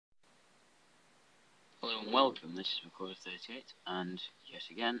Hello and welcome, this is Recorder38, and yet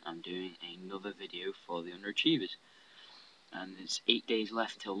again I'm doing another video for the underachievers. And it's 8 days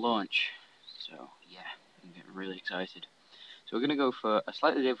left till launch, so yeah, I'm getting really excited. So we're going to go for a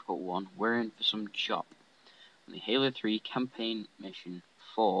slightly difficult one. We're in for some chop on the Halo 3 campaign mission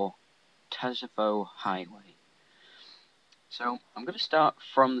for Tazafo Highway. So I'm going to start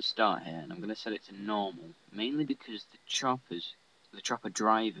from the start here, and I'm going to set it to normal, mainly because the chopper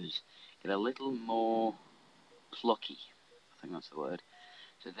drivers get a little more plucky, I think that's the word,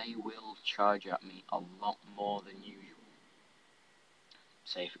 so they will charge at me a lot more than usual.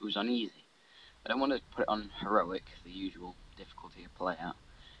 Say if it was on easy. I don't want to put it on heroic, the usual difficulty I play at,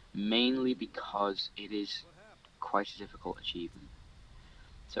 mainly because it is quite a difficult achievement.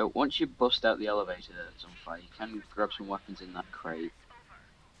 So once you bust out the elevator that's on fire, you can grab some weapons in that crate,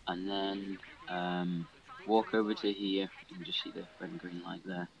 and then walk over to here. You can just see the red and green light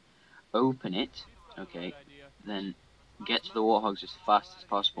there. Open it, okay, then get to the warthogs as fast as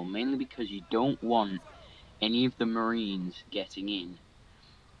possible, mainly because you don't want any of the marines getting in,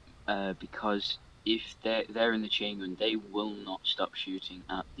 because if they're in the chain gun, they will not stop shooting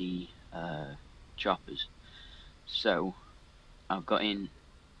at the choppers. So I've got in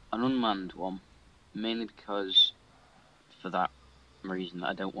an unmanned one, mainly because for that reason that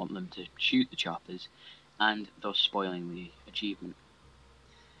I don't want them to shoot the choppers and thus spoiling the achievement.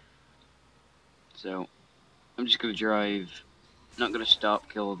 So I'm just going to drive, not going to stop,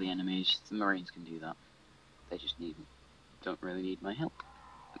 kill all the enemies. The marines can do that. They just don't really need my help.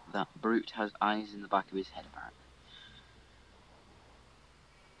 That brute has eyes in the back of his head, apparently.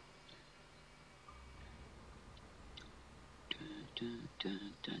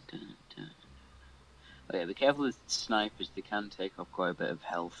 Oh yeah, be careful with snipers. They can take off quite a bit of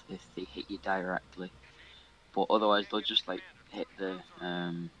health if they hit you directly. But otherwise they'll just like hit the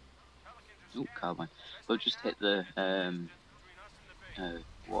carbine. They'll just hit the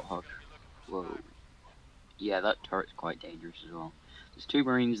warthog. Whoa. Yeah, that turret's quite dangerous as well. There's two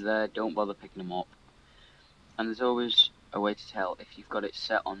marines there, don't bother picking them up. And there's always a way to tell if you've got it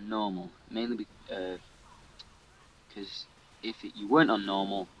set on normal, mainly because if you weren't on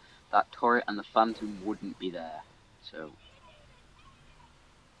normal, that turret and the phantom wouldn't be there. So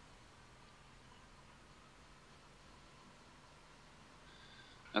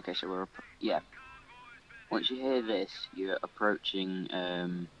okay, so we're once you hear this, you're approaching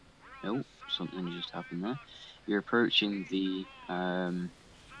oh, something just happened there. You're approaching the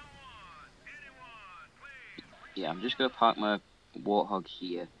yeah, I'm just gonna park my warthog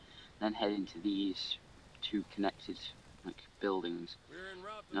here, then head into these two connected buildings.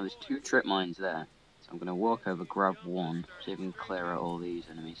 Now there's two trip mines there, so I'm gonna walk over, grab one, see if I can clear out all these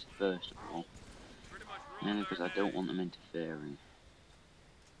enemies first of all, mainly because I don't want them interfering.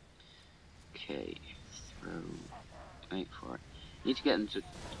 Okay, throw. Wait for it. I need to get them to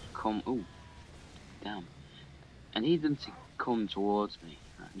come. Oh, damn! I need them to come towards me.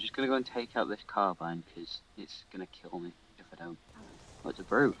 I'm just gonna go and take out this carbine because it's gonna kill me if I don't. Oh, it's a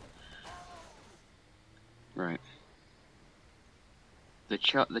brute. Right. The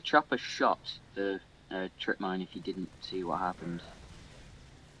chopper shot the trip mine if you didn't see what happened.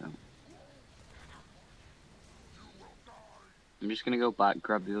 So. I'm just gonna go back,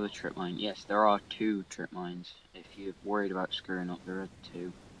 grab the other trip mine. Yes, there are two trip mines. If you're worried about screwing up, there are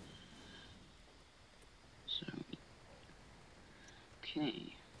two. So.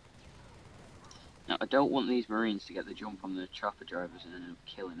 Okay. Now, I don't want these marines to get the jump on the chopper drivers and end up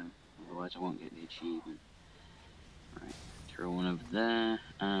killing them. Otherwise, I won't get the achievement. Right. Throw one over there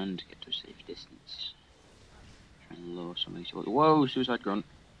and get to a safe distance. Try and lure somebody to. Whoa, suicide grunt.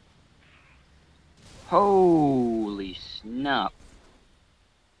 Holy snap.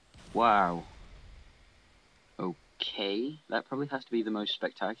 Wow. Okay. That probably has to be the most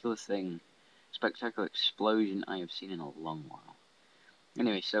spectacular explosion I have seen in a long while.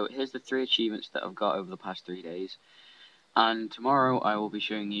 Anyway, so here's the 3 achievements that I've got over the past 3 days. And tomorrow I will be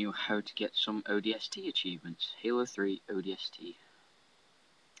showing you how to get some ODST achievements. Halo 3 ODST.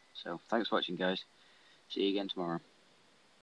 So, thanks for watching, guys. See you again tomorrow.